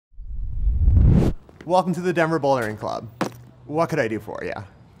Welcome to the Denver Bouldering Club. What could I do for you?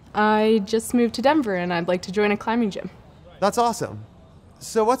 I just moved to Denver and I'd like to join a climbing gym. That's awesome.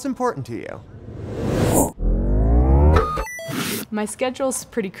 So what's important to you? My schedule's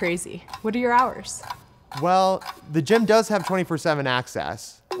pretty crazy. What are your hours? Well, the gym does have 24/7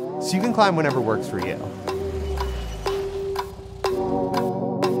 access, so you can climb whenever works for you.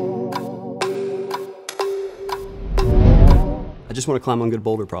 I just want to climb on good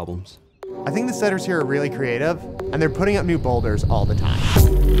boulder problems. I think the setters here are really creative, and they're putting up new boulders all the time.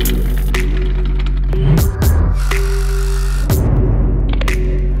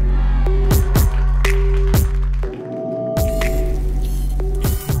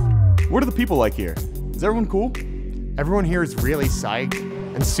 What are the people like here? Is everyone cool? Everyone here is really psyched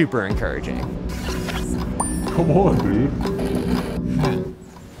and super encouraging. Come on, dude.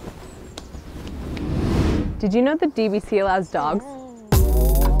 Did you know the DVC allows dogs?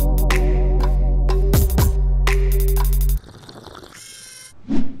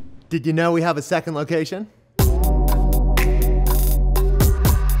 Did you know we have a second location?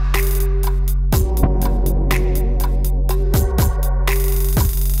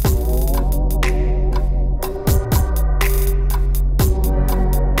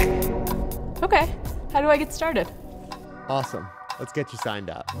 Okay, how do I get started? Awesome. Let's get you signed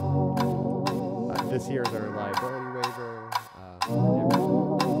up. This here is our liability waiver.